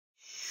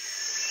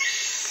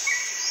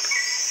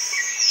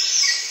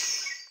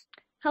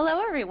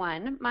Hello,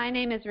 everyone. My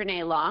name is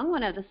Renee Long,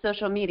 one of the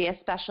social media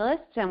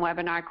specialists and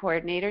webinar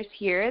coordinators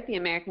here at the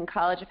American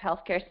College of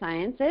Healthcare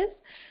Sciences.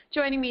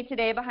 Joining me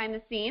today behind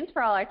the scenes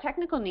for all our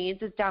technical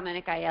needs is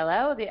Dominic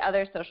Aiello, the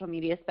other social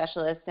media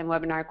specialist and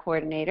webinar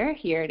coordinator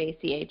here at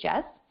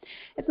ACHS.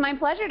 It's my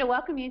pleasure to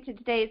welcome you to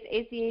today's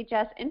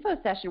ACHS Info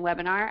Session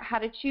webinar, How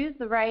to Choose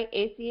the Right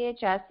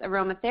ACHS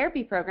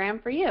Aromatherapy Program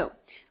for You,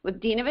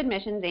 with Dean of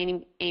Admissions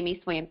Amy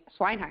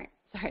Swinehart.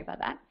 Sorry about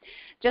that.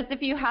 Just a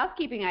few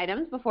housekeeping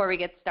items before we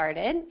get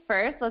started.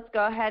 First, let's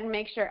go ahead and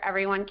make sure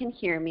everyone can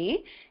hear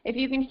me. If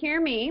you can hear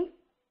me,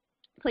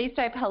 please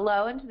type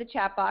hello into the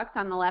chat box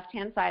on the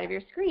left-hand side of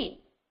your screen.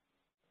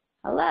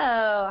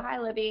 Hello. Hi,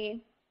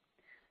 Libby.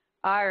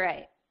 All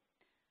right.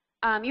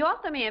 You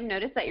also may have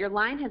noticed that your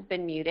line has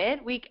been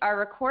muted. We are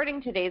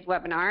recording today's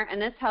webinar, and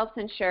this helps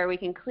ensure we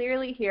can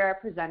clearly hear our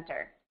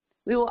presenter.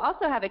 We will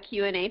also have a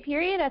Q&A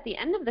period at the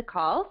end of the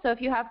call, so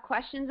if you have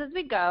questions as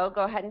we go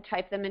ahead and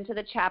type them into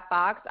the chat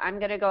box. I'm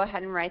going to go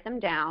ahead and write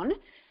them down,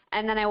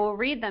 and then I will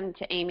read them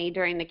to Amy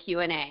during the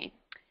Q&A.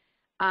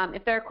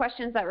 If there are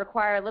questions that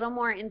require a little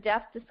more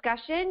in-depth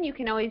discussion, you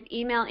can always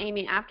email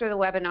Amy after the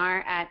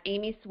webinar at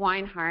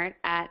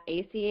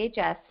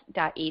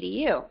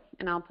amyswinehart@achs.edu,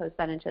 and I'll post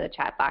that into the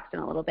chat box in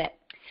a little bit.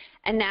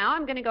 And now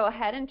I'm going to go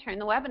ahead and turn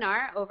the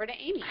webinar over to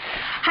Amy.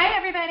 Hi,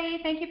 everybody.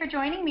 Thank you for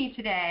joining me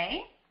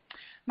today.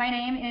 My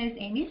name is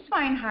Amy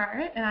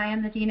Swinehart, and I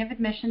am the Dean of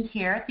Admissions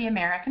here at the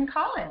American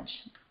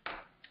College.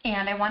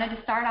 And I wanted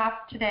to start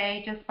off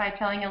today just by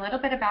telling a little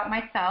bit about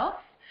myself.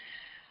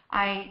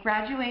 I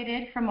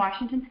graduated from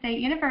Washington State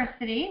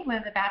University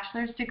with a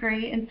bachelor's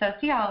degree in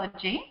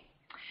sociology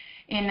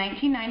in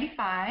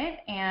 1995,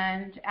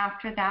 and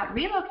after that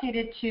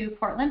relocated to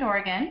Portland,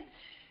 Oregon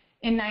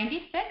in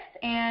 '96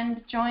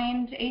 and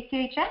joined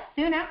ACHS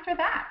soon after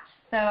that.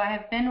 So I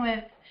have been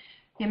with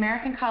the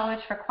American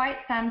College for quite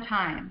some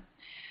time.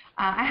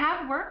 I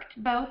have worked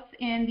both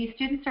in the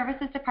Student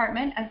Services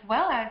Department as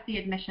well as the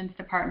Admissions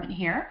Department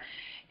here,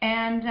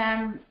 and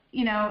I'm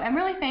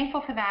really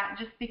thankful for that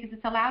just because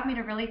it's allowed me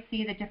to really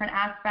see the different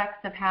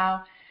aspects of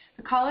how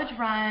the college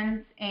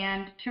runs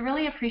and to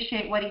really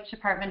appreciate what each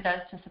department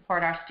does to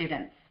support our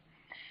students.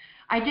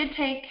 I did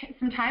take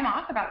some time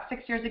off about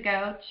 6 years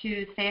ago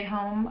to stay at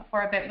home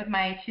for a bit with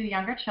my two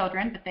younger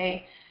children, but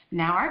they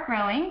now are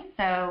growing,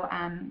 so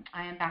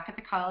I am back at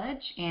the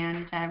college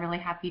and really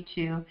happy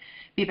to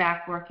be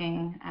back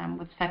working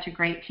with such a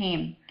great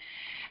team.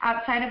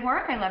 Outside of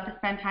work, I love to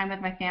spend time with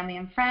my family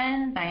and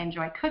friends. I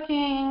enjoy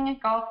cooking,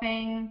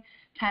 golfing,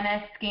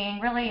 tennis, skiing,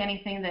 really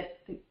anything that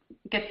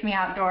gets me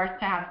outdoors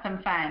to have some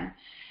fun.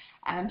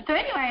 So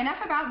anyway,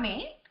 enough about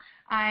me.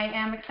 I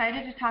am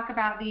excited to talk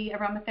about the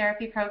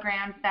aromatherapy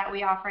programs that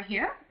we offer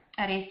here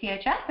at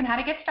ACHS and how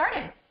to get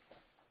started.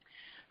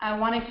 I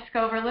wanted to just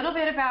go over a little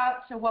bit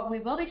about what we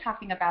will be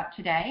talking about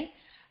today,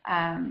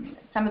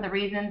 some of the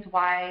reasons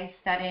why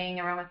studying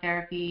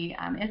aromatherapy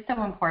is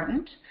so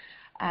important,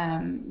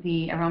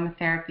 the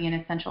aromatherapy and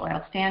essential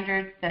oil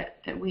standards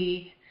that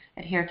we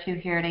adhere to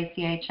here at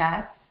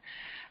ACHS.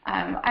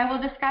 I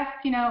will discuss,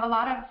 a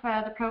lot of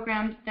the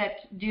programs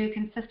that do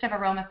consist of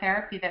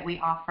aromatherapy that we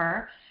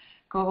offer,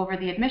 go over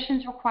the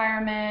admissions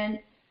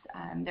requirements.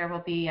 There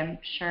will be, I'm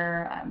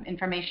sure,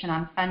 information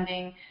on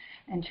funding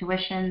and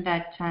tuition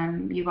that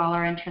you all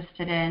are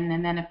interested in.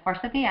 And then, of course,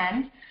 at the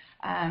end,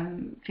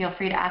 feel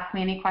free to ask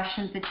me any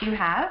questions that you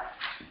have,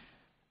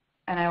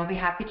 and I will be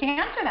happy to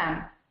answer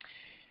them.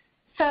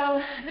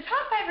 So the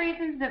top 5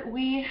 reasons that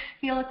we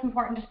feel it's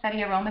important to study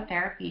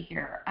aromatherapy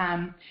here.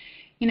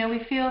 We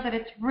feel that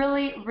it's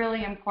really,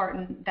 really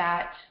important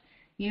that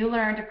you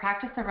learn to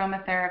practice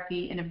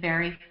aromatherapy in a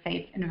very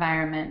safe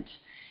environment.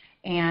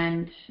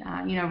 And,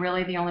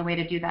 really the only way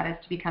to do that is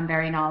to become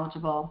very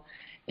knowledgeable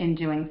in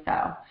doing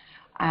so.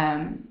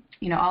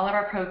 All of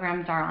our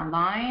programs are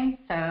online,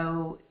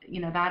 so,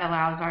 that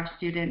allows our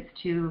students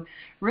to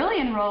really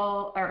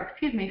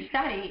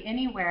study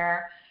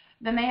anywhere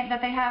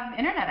that they have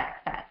internet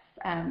access.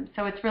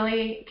 So it's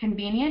really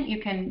convenient. You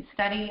can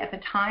study at the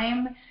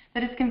time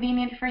that is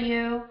convenient for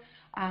you.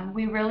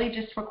 We really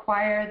just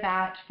require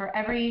that for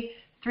every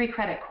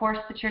 3-credit course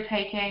that you're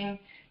taking,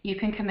 you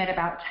can commit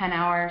about 10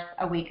 hours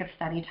a week of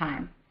study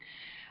time.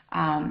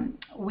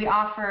 We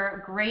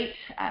offer great,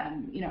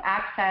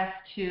 access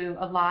to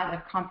a lot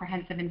of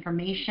comprehensive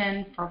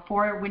information for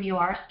when you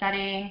are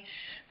studying,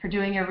 for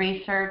doing your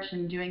research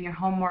and doing your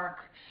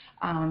homework,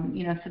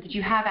 so that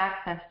you have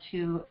access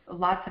to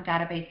lots of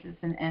databases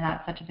and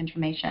that such of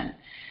information.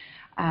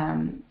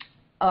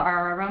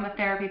 Our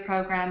aromatherapy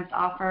programs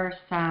offer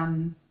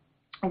some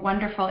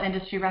wonderful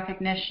industry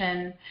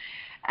recognition,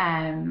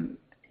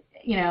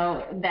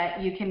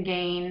 that you can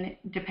gain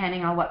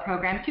depending on what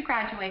programs you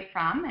graduate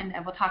from, and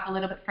we'll talk a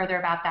little bit further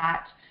about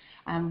that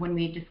when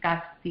we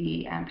discuss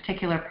the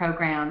particular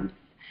programs.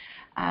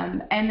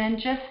 And then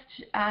just,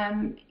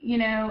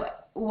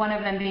 one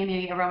of them being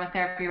the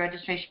Aromatherapy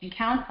Registration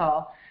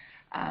Council,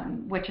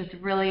 which is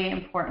really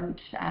important,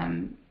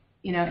 in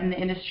the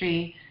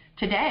industry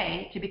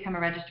today to become a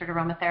registered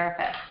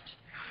aromatherapist.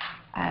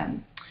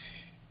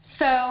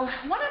 So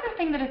one other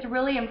thing that is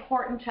really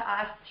important to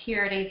us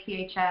here at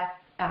ACHS,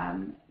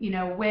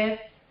 with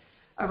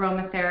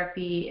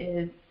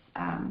aromatherapy is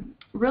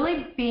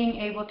really being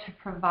able to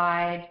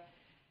provide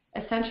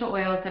essential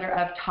oils that are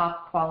of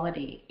top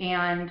quality.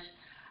 And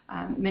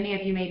many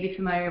of you may be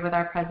familiar with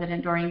our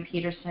president, Doreen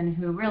Peterson,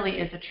 who really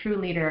is a true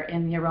leader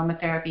in the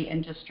aromatherapy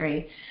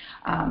industry.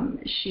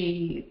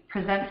 She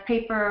presents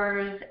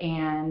papers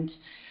and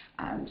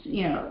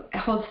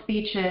holds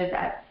speeches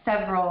at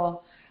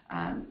several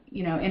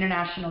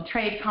international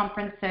trade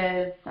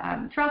conferences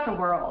throughout the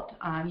world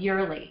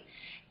yearly.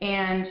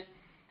 And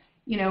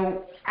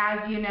as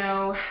you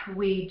know,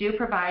 we do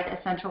provide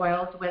essential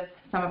oils with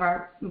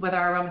our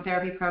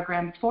aromatherapy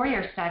programs for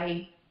your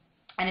study,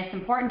 and it's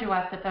important to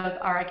us that those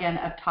are, again,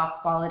 of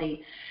top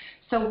quality.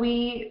 So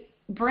we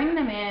bring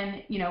them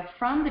in,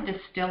 from the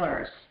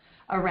distillers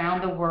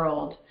around the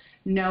world,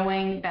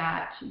 knowing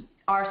that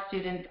our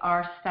students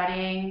are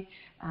studying,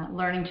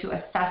 learning to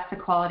assess the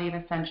quality of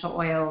essential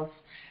oils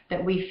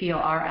that we feel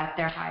are at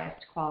their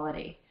highest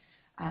quality.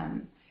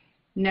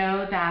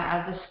 Know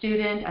that as a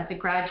student, as a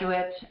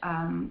graduate,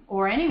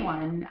 or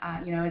anyone,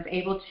 is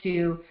able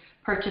to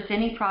purchase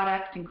any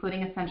product,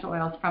 including essential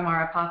oils, from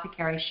our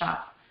apothecary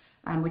shop,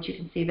 which you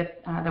can see the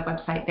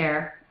website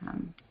there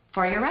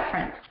for your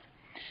reference.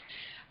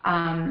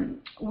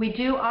 We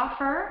do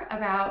offer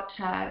about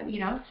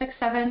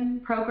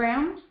 6-7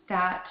 programs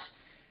that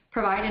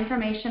provide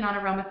information on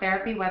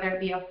aromatherapy, whether it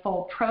be a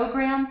full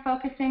program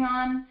focusing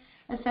on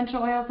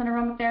essential oils and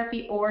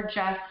aromatherapy, or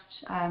just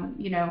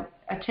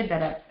a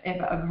tidbit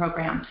of a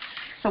program.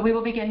 So we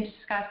will begin to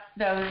discuss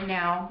those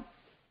now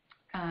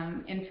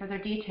in further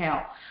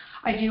detail.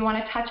 I do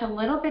want to touch a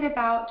little bit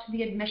about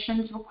the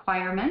admissions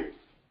requirements.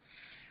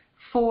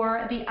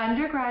 For the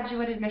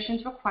undergraduate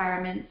admissions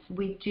requirements,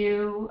 we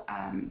do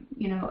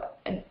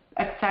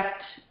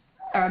accept,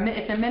 or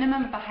it's a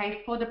minimum of a high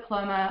school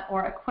diploma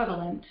or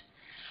equivalent.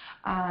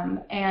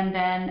 And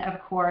then,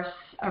 of course,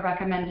 a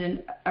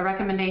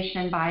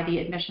recommendation by the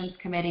admissions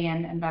committee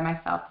and by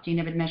myself, Dean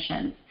of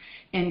Admissions,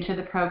 into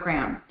the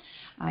program.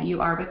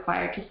 You are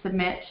required to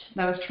submit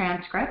those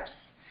transcripts.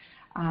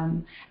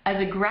 As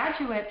a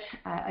graduate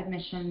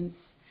admissions,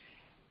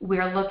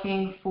 we're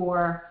looking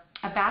for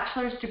a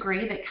bachelor's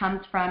degree that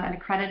comes from an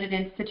accredited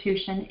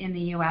institution in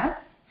the U.S.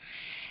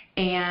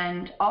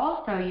 And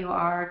also you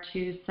are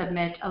to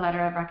submit a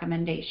letter of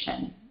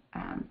recommendation.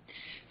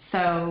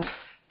 So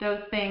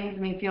those things,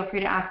 feel free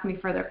to ask me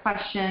further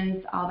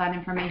questions. All that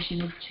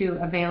information is too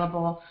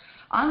available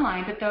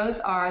online, but those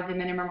are the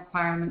minimum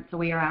requirements that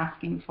we are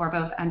asking for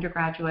both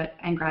undergraduate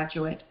and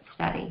graduate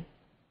study.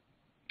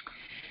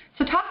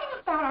 So talking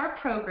about our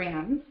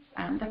programs,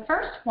 the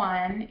first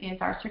one is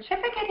our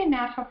Certificate in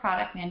Natural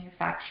Product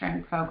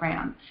Manufacturing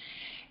program.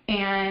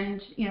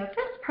 And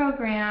this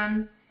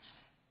program,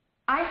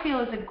 I feel,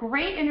 is a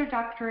great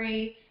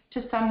introductory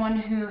to someone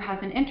who has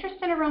an interest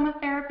in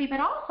aromatherapy, but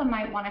also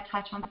might want to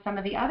touch on some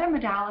of the other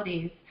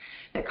modalities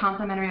that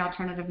complementary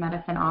alternative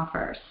medicine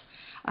offers.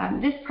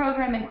 This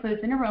program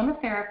includes an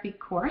aromatherapy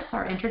course,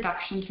 our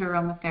Introduction to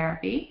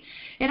Aromatherapy.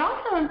 It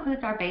also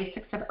includes our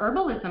Basics of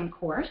Herbalism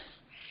course,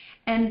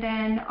 and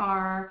then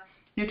our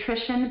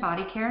Nutrition,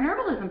 Body Care, and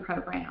Herbalism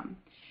program.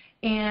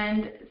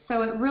 And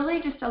so it really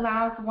just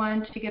allows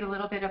one to get a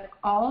little bit of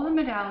all the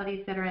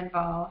modalities that are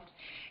involved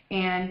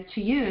and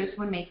to use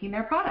when making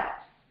their products.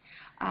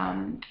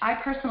 I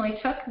personally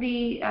took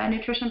the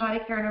Nutrition, Body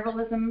Care, and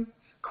Herbalism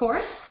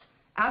course,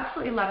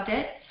 absolutely loved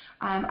it.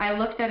 I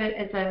looked at it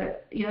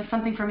as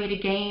something for me to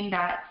gain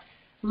that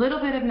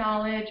little bit of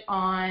knowledge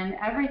on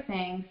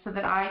everything so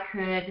that I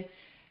could,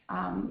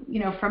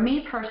 for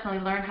me personally,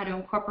 learn how to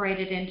incorporate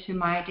it into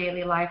my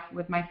daily life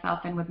with myself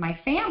and with my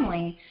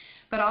family,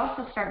 but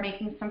also start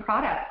making some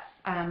products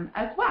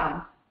as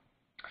well.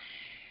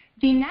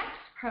 The next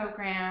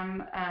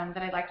program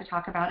that I'd like to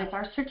talk about is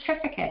our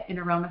Certificate in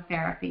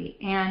Aromatherapy.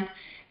 And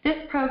this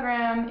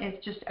program is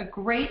just a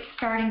great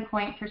starting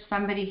point for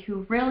somebody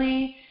who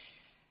really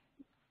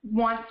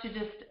wants to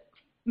just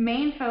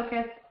main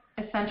focus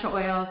essential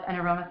oils and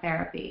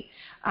aromatherapy.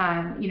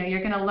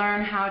 You're going to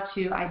learn how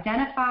to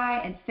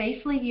identify and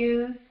safely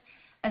use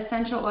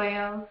essential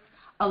oils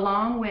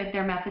along with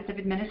their methods of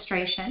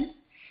administration.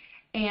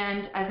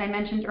 And as I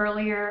mentioned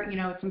earlier,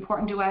 it's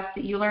important to us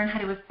that you learn how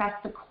to assess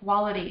the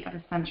quality of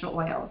essential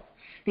oils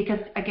because,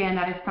 again,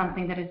 that is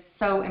something that is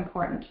so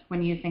important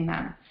when using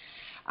them.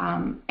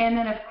 And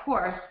then, of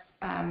course,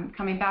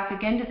 coming back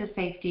again to the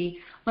safety,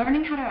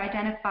 learning how to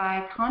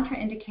identify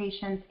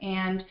contraindications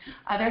and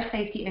other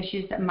safety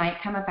issues that might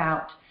come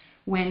about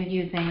when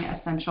using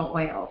essential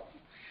oils.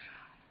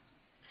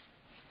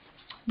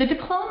 The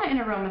Diploma in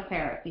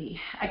Aromatherapy,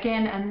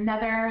 again,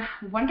 another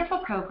wonderful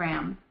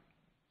program,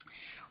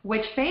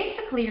 which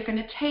basically you're going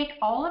to take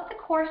all of the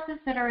courses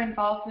that are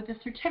involved with the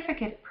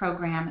certificate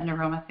program in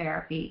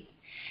aromatherapy,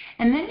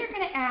 and then you're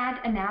going to add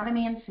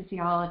anatomy and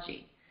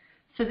physiology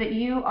so that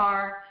you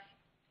are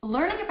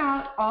learning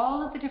about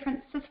all of the different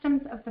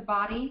systems of the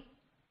body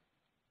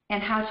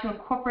and how to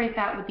incorporate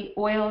that with the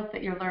oils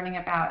that you're learning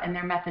about and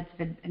their methods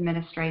of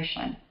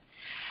administration.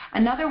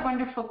 Another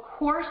wonderful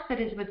course that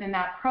is within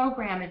that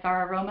program is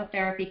our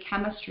aromatherapy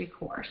chemistry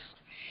course.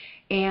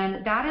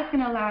 And that is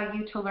going to allow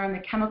you to learn the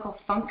chemical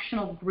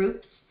functional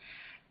groups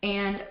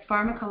and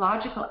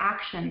pharmacological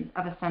actions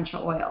of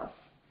essential oils.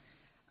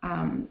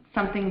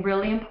 Something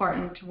really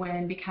important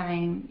when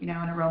becoming, an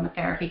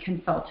aromatherapy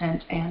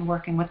consultant and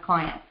working with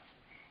clients.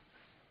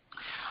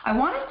 I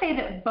want to say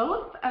that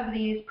both of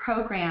these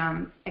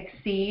programs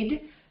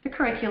exceed the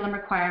curriculum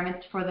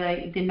requirements for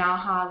the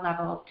NAHA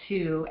Level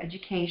 2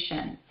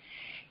 education.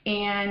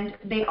 And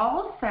they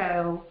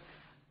also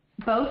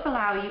both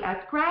allow you, as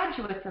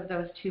graduates of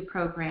those two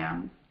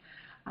programs,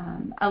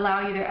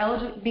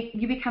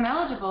 you become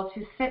eligible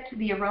to sit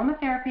the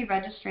Aromatherapy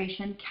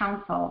Registration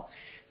Council,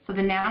 so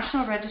the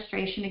national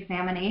registration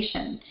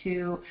examination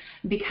to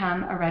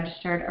become a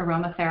registered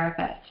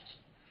aromatherapist.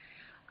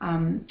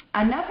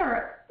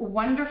 Another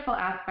wonderful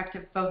aspect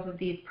of both of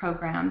these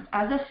programs,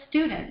 as a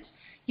student,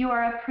 you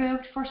are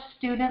approved for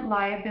student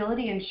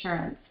liability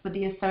insurance with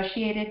the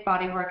Associated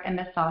Bodywork and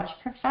Massage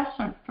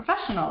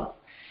Professionals.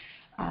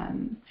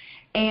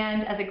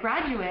 And as a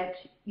graduate,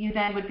 you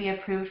then would be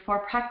approved for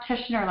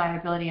practitioner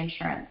liability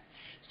insurance.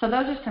 So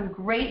those are some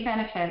great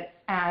benefits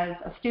as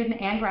a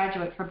student and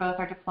graduate for both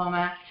our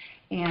diploma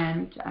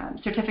and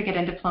certificate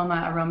and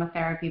diploma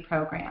aromatherapy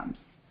programs.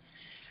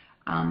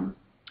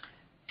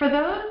 For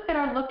those that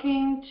are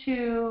looking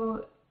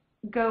to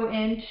go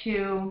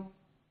into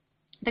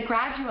the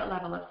graduate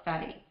level of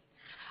study,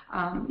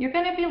 you're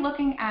going to be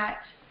looking at,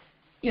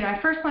 I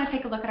first want to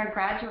take a look at our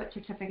graduate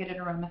certificate in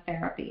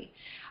aromatherapy.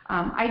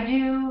 I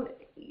do,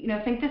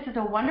 think this is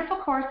a wonderful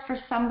course for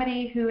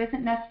somebody who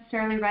isn't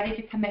necessarily ready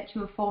to commit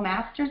to a full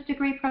master's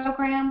degree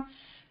program,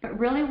 but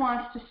really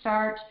wants to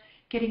start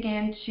getting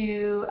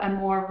into a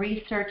more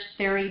research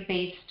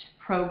theory-based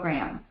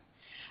program.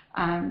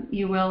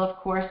 You will, of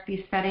course,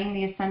 be studying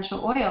the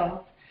essential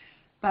oils,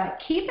 but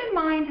keep in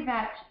mind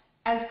that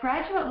as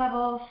graduate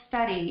level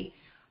study,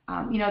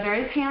 there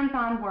is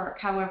hands-on work.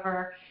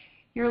 However,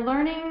 you're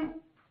learning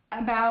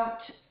about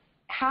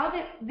how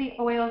the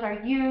oils are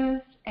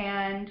used,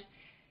 and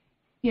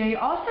you're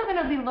also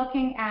going to be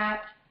looking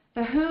at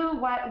the who,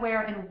 what,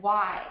 where, and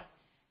why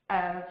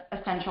of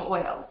essential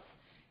oils.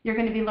 You're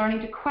going to be learning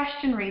to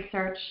question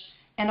research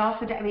and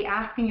also to be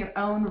asking your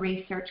own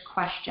research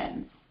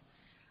questions.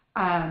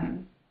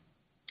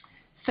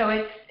 So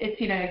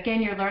it's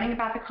again, you're learning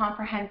about the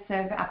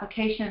comprehensive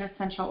application of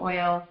essential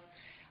oils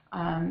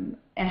and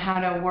how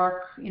to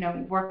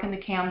work in the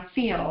CAM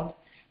field,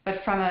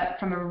 but from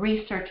a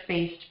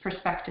research-based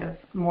perspective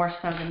more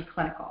so than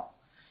clinical.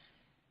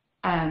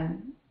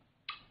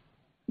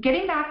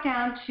 Getting back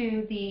down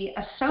to the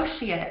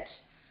Associate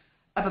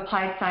of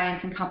Applied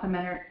Science and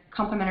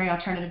Complementary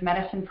Alternative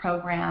Medicine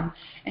program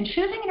and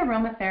choosing an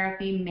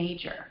aromatherapy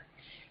major.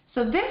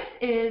 So this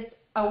is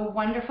a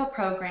wonderful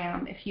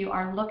program if you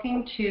are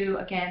looking to,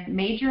 again,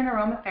 major in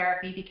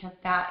aromatherapy because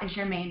that is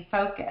your main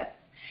focus.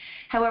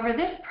 However,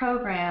 this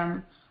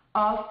program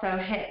also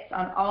hits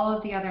on all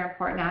of the other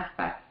important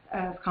aspects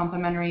of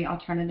complementary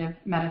alternative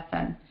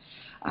medicine.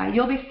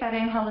 You'll be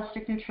studying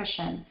holistic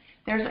nutrition.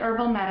 There's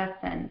herbal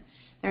medicine.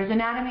 There's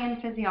anatomy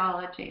and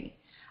physiology.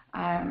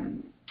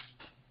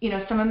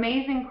 Some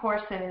amazing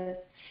courses,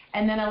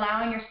 and then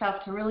allowing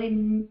yourself to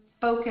really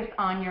focus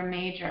on your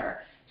major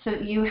so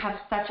that you have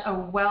such a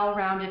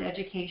well-rounded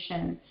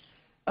education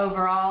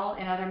overall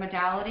in other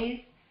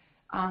modalities.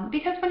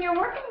 Because when you're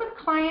working with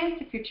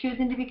clients, if you're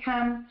choosing to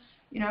become,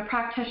 a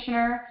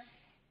practitioner,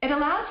 it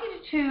allows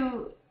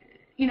you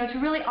to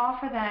really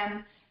offer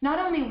them not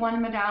only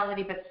one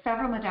modality but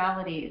several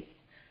modalities,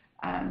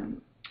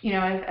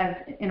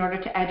 in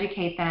order to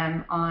educate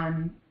them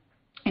on,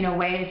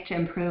 ways to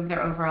improve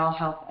their overall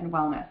health and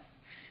wellness.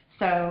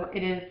 So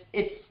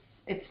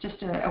it's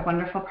just a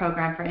wonderful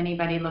program for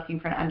anybody looking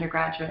for an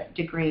undergraduate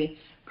degree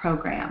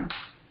program.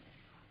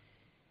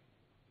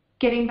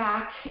 Getting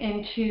back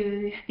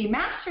into the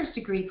master's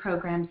degree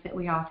programs that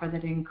we offer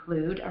that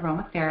include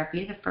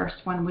aromatherapy, the first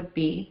one would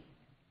be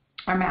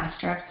our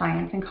Master of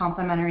Science in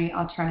Complementary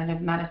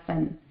Alternative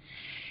Medicine.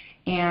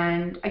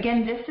 And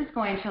again, this is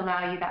going to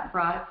allow you that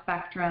broad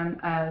spectrum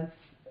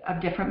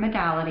of different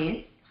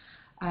modalities,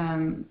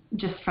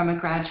 just from a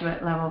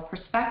graduate level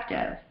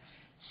perspective.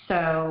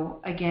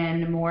 So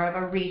again, more of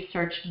a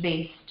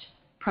research-based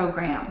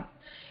program.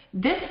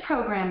 This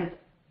program is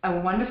a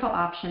wonderful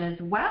option as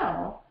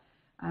well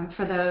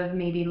for those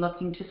maybe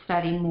looking to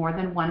study more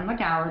than one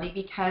modality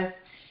because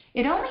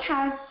it only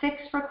has 6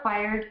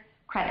 required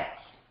credits.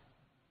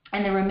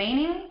 And the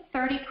remaining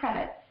 30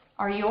 credits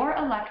are your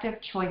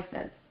elective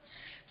choices.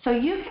 So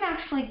you can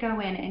actually go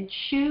in and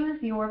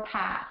choose your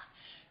path,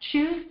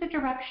 choose the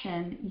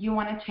direction you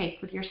want to take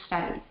with your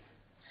studies.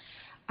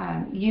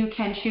 You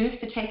can choose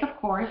to take, of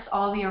course,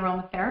 all the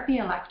aromatherapy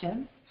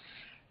electives,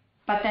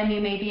 but then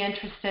you may be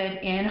interested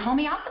in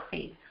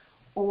homeopathy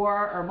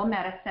or herbal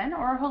medicine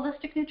or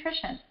holistic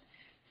nutrition.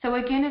 So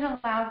again, it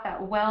allows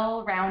that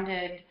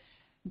well-rounded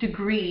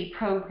degree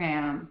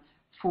program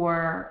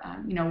for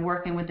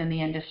working within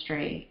the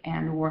industry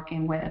and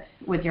working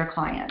with your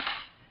clients.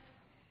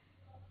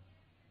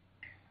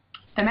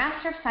 The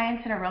Master of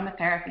Science in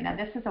Aromatherapy. Now,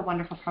 this is a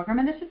wonderful program,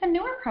 and this is a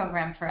newer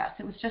program for us.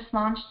 It was just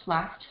launched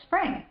last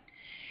spring.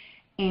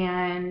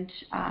 And,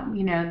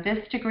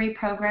 this degree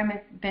program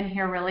has been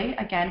here really,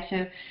 again,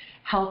 to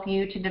help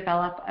you to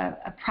develop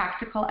a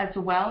practical as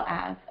well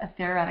as a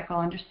theoretical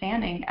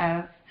understanding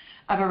of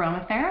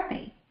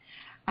aromatherapy.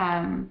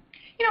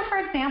 For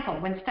example,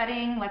 when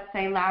studying, let's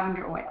say,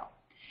 lavender oil,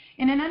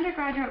 in an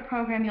undergraduate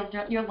program,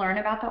 you'll learn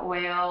about the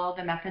oil,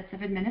 the methods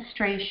of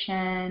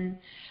administration,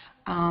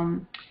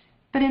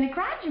 but in a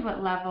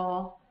graduate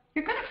level,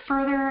 you're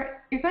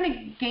going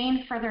to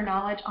gain further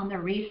knowledge on the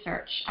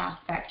research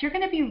aspect. You're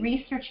going to be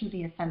researching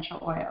the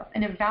essential oils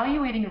and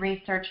evaluating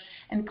research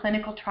and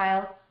clinical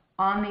trials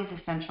on these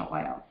essential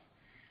oils.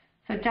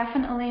 So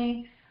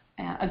definitely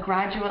a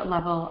graduate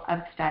level of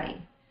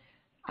study.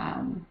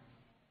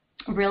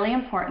 Really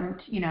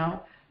important,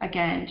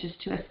 again, just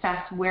to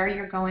assess where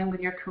you're going with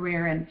your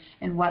career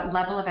and what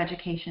level of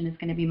education is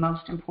going to be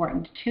most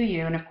important to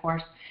you. And of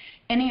course,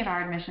 any of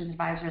our admissions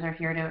advisors are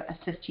here to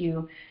assist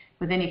you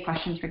with any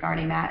questions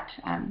regarding that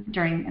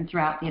during and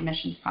throughout the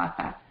admissions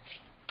process.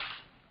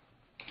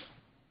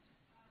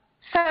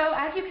 So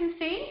as you can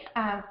see,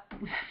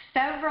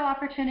 several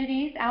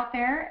opportunities out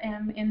there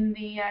in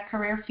the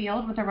career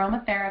field with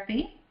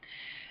aromatherapy.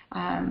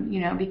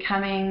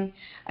 Becoming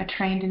a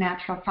trained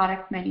natural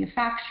product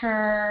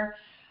manufacturer,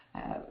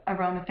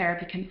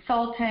 aromatherapy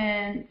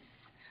consultants,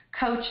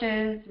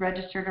 coaches,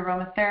 registered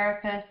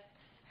aromatherapists,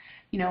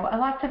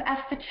 lots of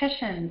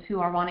estheticians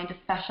who are wanting to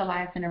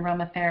specialize in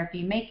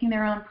aromatherapy, making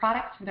their own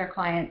products for their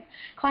clients,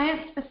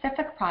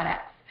 client-specific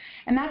products.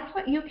 And that's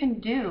what you can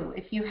do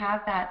if you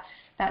have that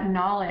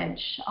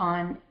knowledge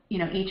on,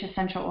 each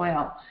essential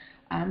oil.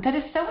 That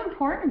is so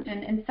important,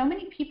 and so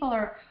many people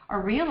are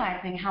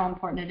realizing how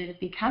important it is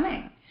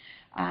becoming.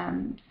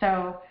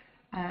 There's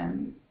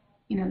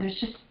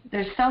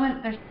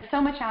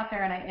so much out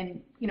there,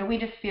 and we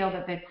just feel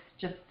that it's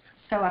just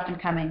so up and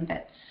coming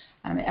that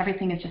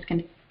everything is just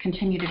going to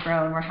continue to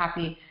grow, and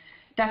we're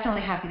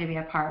definitely happy to be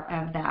a part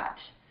of that.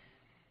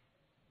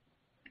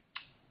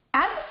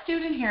 As a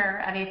student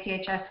here at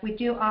ACHS, we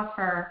do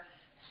offer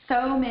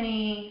so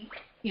many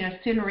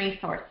student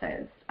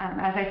resources.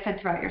 As I said,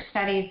 throughout your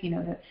studies,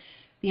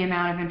 the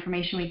amount of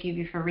information we give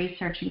you for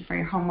researching for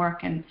your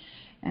homework and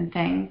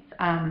things.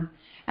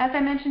 As I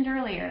mentioned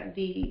earlier,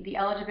 the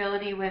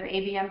eligibility with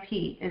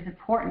ABMP is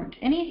important.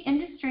 Any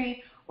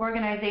industry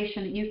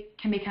organization that you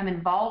can become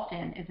involved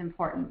in is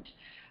important.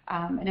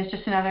 And it's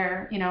just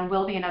another,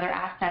 will be another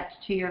asset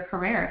to your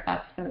career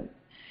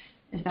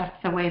if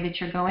that's the way that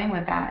you're going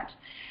with that.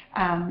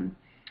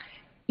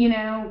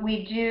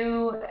 We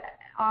do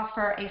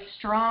offer a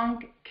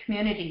strong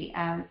community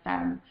as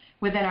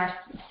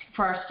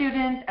for our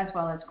students as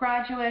well as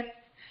graduates.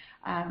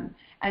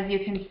 As you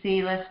can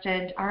see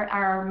listed,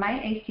 our My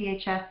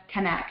ACHS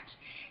Connect,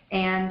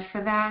 and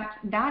for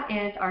that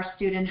is our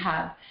student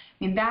hub.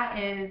 That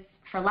is,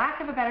 for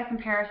lack of a better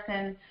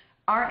comparison,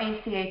 our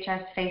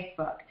ACHS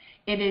Facebook.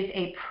 It is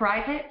a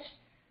private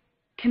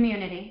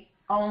community.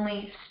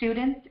 Only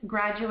students,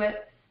 graduates,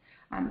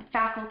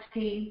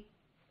 faculty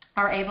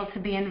are able to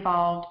be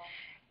involved.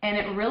 And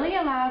it really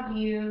allows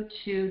you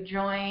to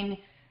join,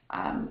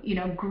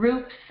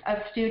 groups of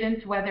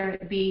students, whether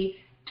it be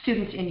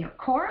students in your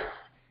course,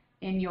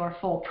 in your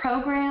full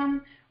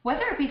program,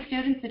 whether it be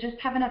students that just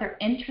have another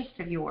interest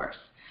of yours.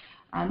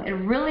 It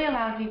really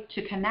allows you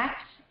to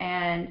connect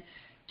and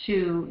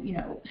to,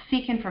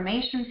 seek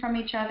information from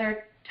each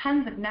other,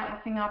 tons of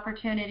networking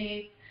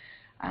opportunities.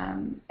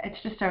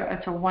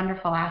 It's a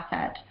wonderful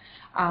asset.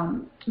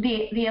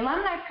 The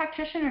Alumni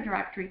Practitioner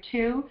Directory,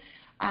 too,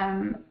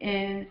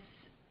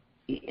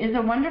 is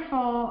a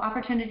wonderful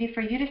opportunity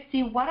for you to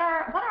see what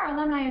our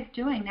alumni is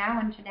doing now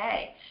and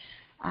today.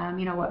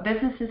 What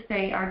businesses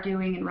they are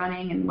doing and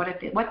running, and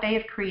what they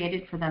have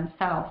created for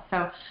themselves.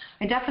 So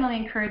I definitely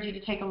encourage you to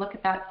take a look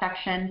at that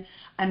section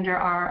under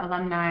our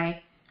alumni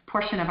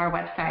portion of our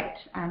website.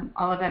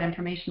 All of that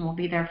information will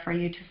be there for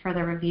you to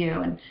further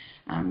review, and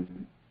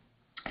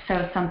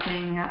so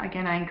something,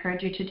 again, I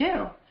encourage you to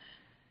do.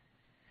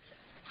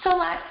 So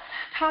let's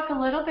talk a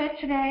little bit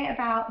today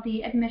about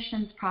the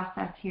admissions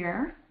process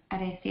here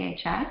at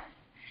ACHS.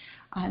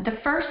 The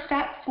first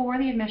step for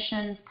the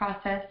admissions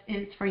process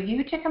is for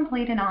you to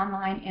complete an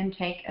online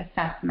intake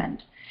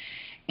assessment.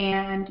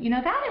 And,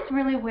 that is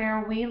really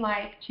where we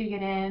like to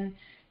get in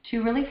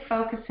to really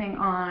focusing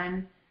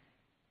on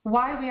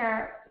why we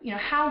are,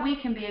 how we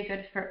can be a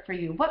good fit for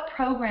you. What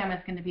program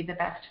is going to be the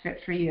best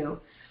fit for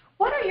you?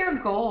 What are your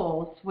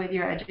goals with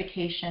your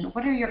education?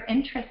 What are your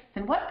interests,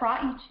 and what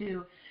brought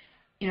you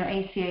to,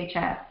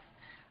 ACHS?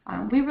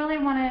 We really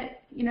want to,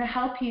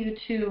 help you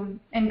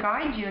and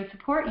guide you and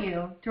support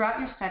you throughout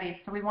your studies.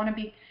 So we want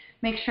to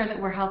make sure that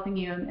we're helping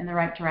you in the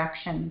right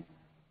direction.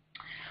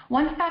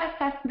 Once that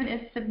assessment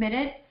is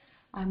submitted,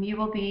 you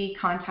will be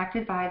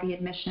contacted by the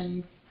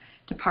admissions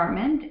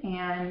department,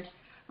 and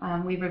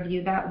we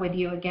review that with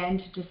you again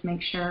to just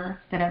make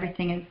sure that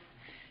everything is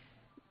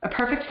a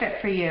perfect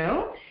fit for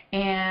you,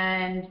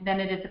 and then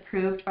it is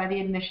approved by the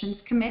admissions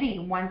committee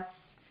once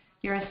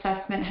your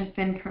assessment has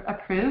been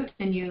approved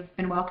and you've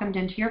been welcomed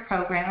into your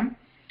program.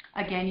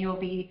 Again, you will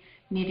be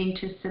needing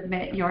to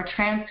submit your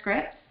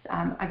transcripts.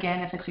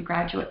 Again, if it's a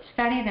graduate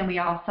study, then we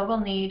also will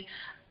need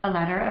a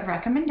letter of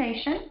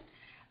recommendation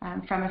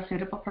from a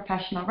suitable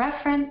professional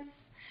reference.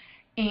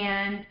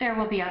 And there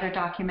will be other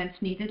documents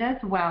needed as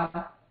well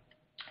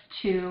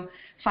to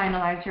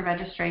finalize your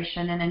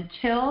registration. And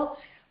until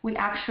we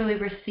actually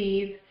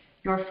receive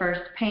your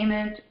first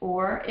payment,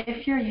 or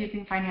if you're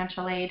using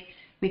financial aid,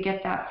 we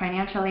get that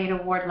financial aid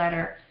award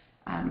letter,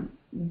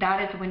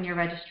 that is when your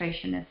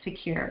registration is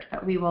secured.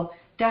 But we will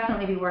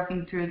definitely be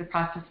working through the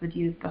process with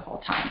you the whole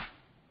time.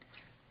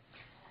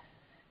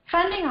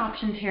 Funding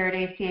options here at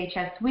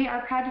ACHS, we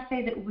are proud to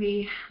say that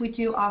we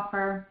do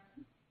offer,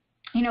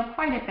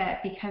 quite a bit,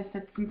 because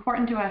it's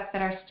important to us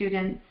that our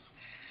students,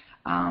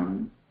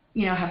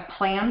 have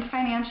planned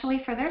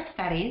financially for their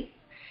studies.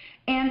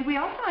 And we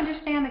also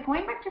understand that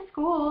going back to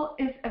school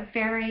is a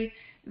very,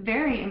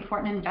 very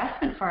important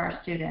investment for our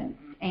students.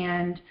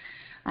 And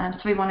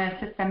so we want to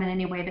assist them in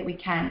any way that we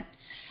can.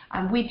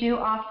 We do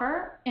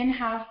offer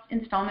in-house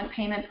installment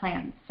payment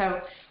plans.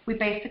 So we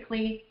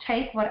basically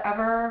take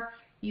whatever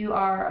you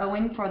are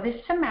owing for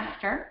this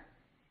semester,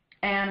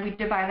 and we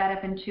divide that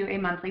up into a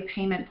monthly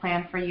payment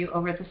plan for you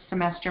over the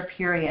semester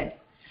period.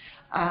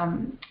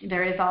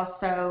 There is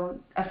also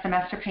a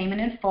semester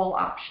payment in full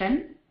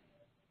option.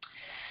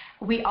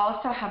 We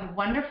also have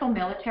wonderful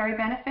military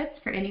benefits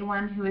for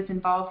anyone who is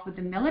involved with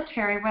the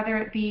military, whether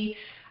it be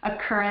a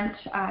current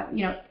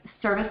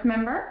service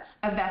member,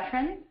 a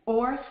veteran,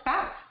 or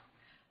spouse.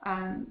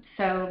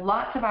 So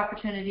lots of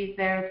opportunities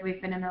there, as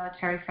we've been a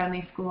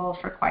military-friendly school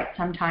for quite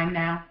some time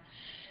now.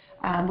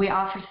 We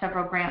offer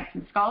several grants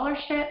and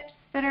scholarships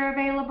that are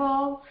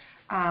available.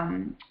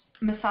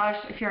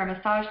 If you're a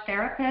massage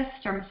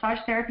therapist or massage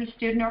therapy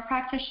student or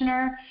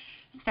practitioner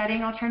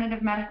studying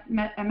alternative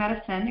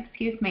medicine,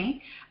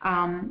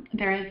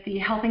 there is the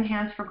Helping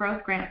Hands for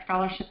Growth Grant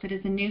Scholarship that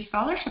is a new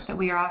scholarship that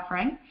we are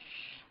offering.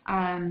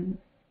 And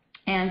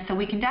so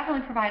we can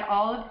definitely provide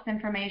all of this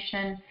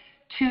information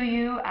to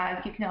you.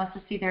 As you can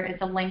also see, there is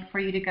a link for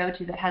you to go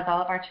to that has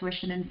all of our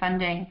tuition and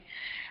funding.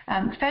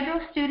 Federal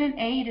student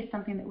aid is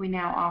something that we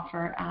now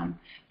offer,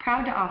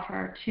 proud to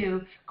offer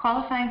to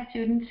qualifying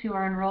students who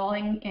are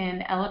enrolling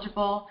in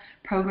eligible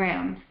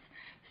programs.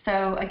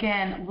 So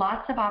again,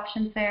 lots of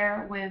options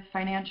there with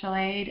financial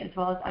aid as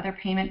well as other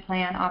payment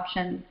plan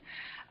options.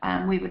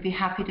 We would be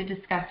happy to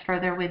discuss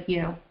further with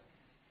you.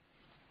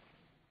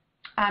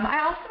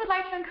 I also would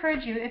like to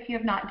encourage you, if you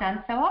have not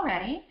done so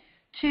already,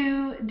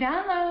 to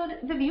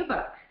download the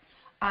ViewBook.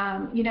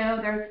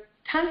 There's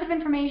tons of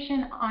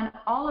information on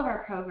all of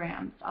our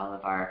programs, all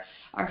of our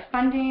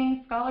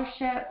funding,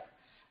 scholarship,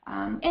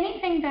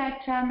 anything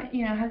that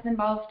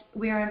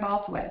we are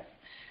involved with.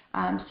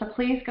 So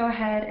please go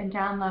ahead and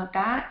download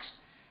that.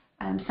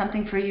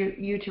 Something for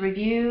you to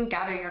review,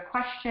 gather your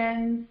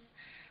questions,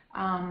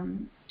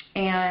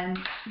 and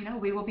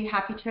we will be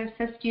happy to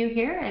assist you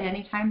here at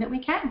any time that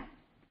we can.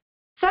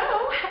 So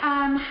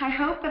I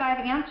hope that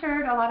I've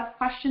answered a lot of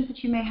questions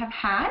that you may have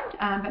had,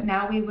 but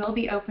now we will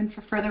be open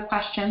for further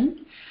questions.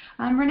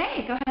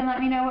 Renee, go ahead and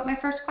let me know what my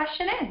first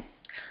question is.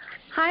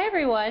 Hi,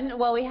 everyone.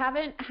 Well, we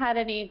haven't had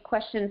any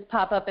questions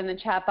pop up in the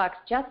chat box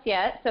just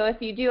yet, so if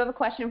you do have a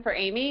question for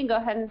Amy, go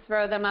ahead and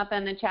throw them up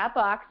in the chat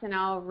box, and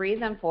I'll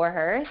read them for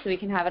her so we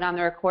can have it on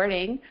the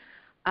recording.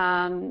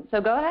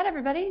 So go ahead,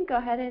 everybody. Go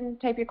ahead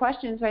and type your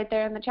questions right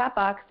there in the chat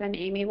box, and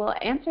Amy will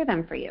answer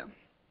them for you.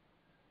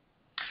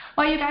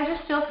 While you guys are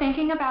still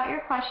thinking about your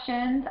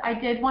questions, I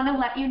did want to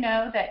let you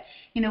know that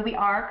we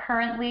are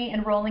currently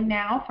enrolling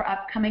now for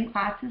upcoming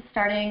classes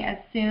starting as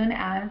soon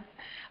as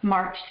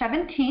March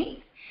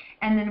 17th,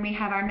 and then we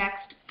have our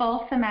next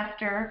full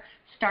semester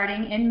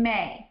starting in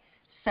May.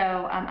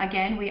 So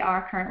again, we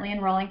are currently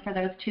enrolling for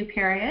those 2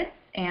 periods,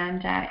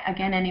 and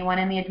again, anyone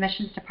in the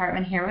admissions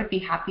department here would be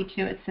happy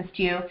to assist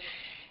you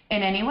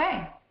in any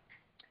way.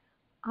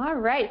 All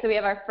right, so we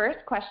have our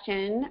first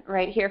question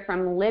right here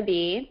from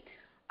Libby.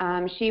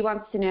 She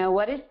wants to know,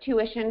 what is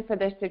tuition for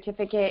the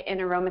certificate in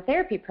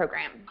aromatherapy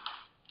program?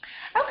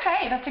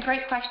 Okay, that's a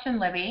great question,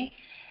 Libby.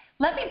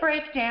 Let me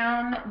break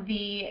down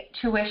the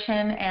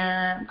tuition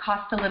and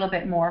cost a little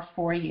bit more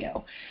for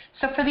you.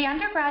 So for the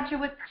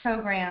undergraduate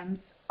programs,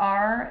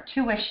 our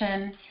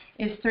tuition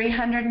is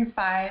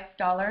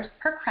 $305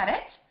 per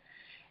credit,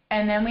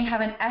 and then we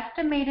have an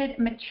estimated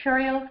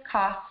materials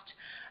cost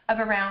of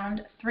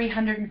around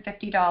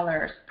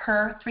 $350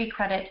 per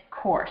 3-credit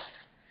course.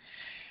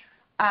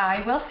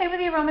 I will say with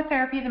the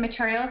aromatherapy, the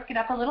materials get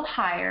up a little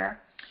higher.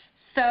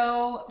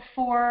 So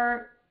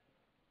for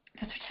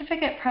the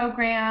certificate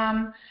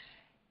program,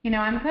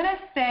 I'm going to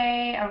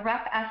say a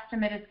rough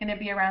estimate is going to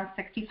be around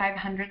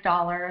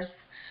 $6,500.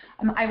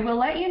 I will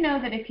let you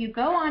know that if you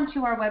go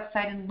onto our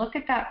website and look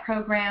at that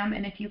program,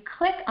 and if you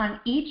click on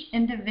each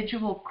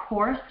individual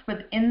course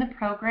within the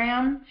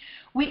program,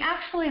 we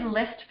actually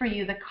list for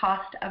you the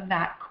cost of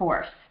that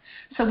course.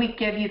 So we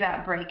give you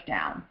that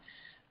breakdown.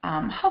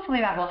 Hopefully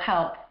that will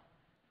help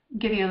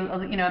give you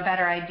a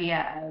better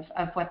idea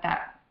of what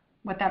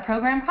that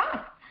program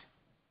costs.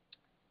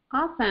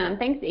 Awesome.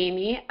 Thanks,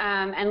 Amy.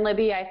 And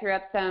Libby, I threw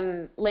up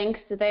some links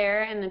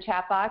there in the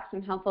chat box,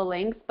 some helpful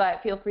links,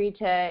 but feel free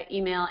to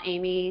email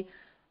Amy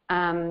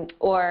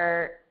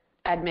or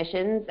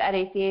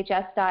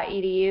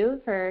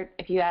admissions@achs.edu for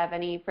if you have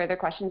any further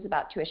questions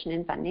about tuition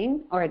and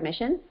funding or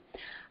admissions.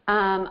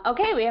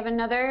 Okay, we have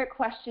another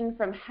question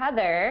from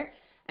Heather,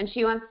 and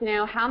she wants to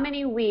know how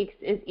many weeks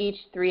is each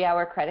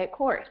 3-hour credit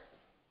course?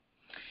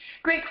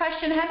 Great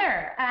question,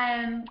 Heather.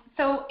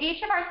 So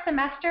each of our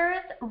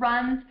semesters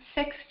runs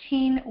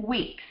 16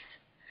 weeks.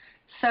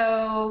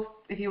 So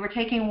if you were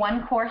taking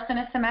one course in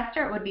a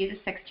semester, it would be the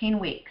 16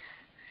 weeks.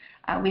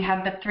 We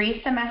have the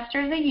 3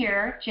 semesters a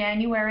year,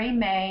 January,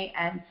 May,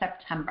 and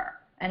September.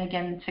 And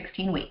again,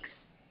 16 weeks.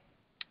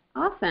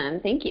 Awesome.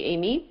 Thank you,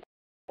 Amy.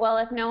 Well,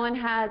 if no one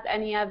has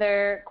any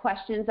other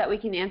questions that we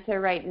can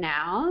answer right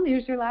now,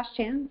 here's your last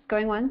chance.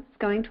 Going once,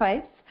 going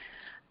twice.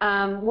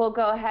 We'll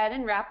go ahead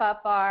and wrap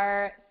up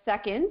our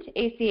second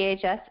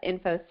ACHS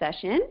info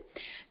session.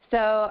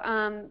 So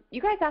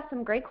you guys asked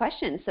some great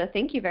questions, so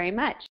thank you very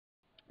much.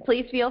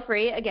 Please feel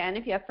free, again,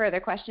 if you have further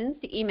questions,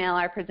 to email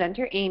our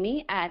presenter,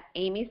 Amy, at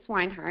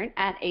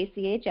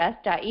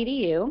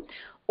amyswinehart@achs.edu,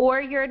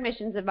 or your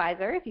admissions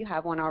advisor, if you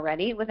have one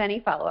already, with any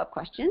follow-up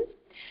questions.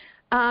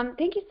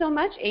 Thank you so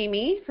much,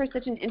 Amy, for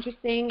such an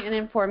interesting and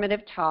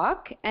informative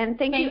talk. And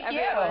thank you,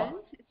 everyone.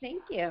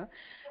 Thank you.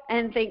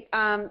 And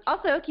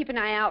also keep an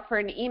eye out for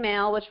an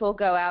email, which will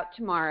go out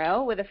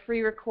tomorrow with a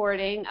free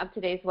recording of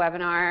today's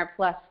webinar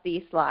plus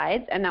the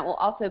slides, and that will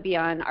also be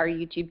on our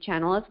YouTube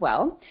channel as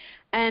well.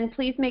 And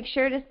please make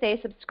sure to stay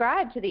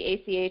subscribed to the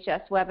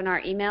ACHS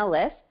webinar email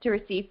list to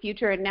receive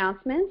future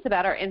announcements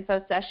about our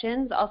info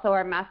sessions, also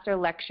our master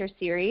lecture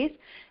series,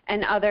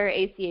 and other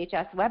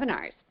ACHS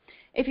webinars.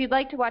 If you'd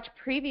like to watch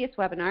previous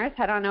webinars,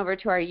 head on over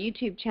to our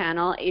YouTube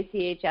channel,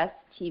 ACHS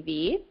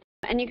TV.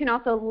 And you can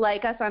also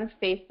like us on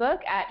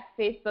Facebook at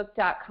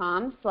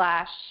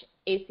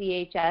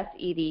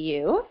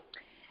facebook.com/ACHS.edu.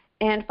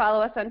 And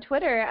follow us on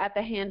Twitter at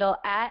the handle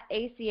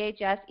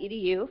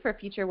 @ACHS.edu for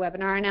future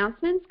webinar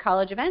announcements,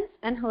 college events,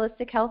 and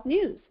holistic health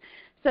news.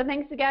 So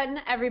thanks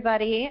again,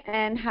 everybody,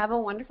 and have a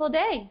wonderful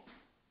day.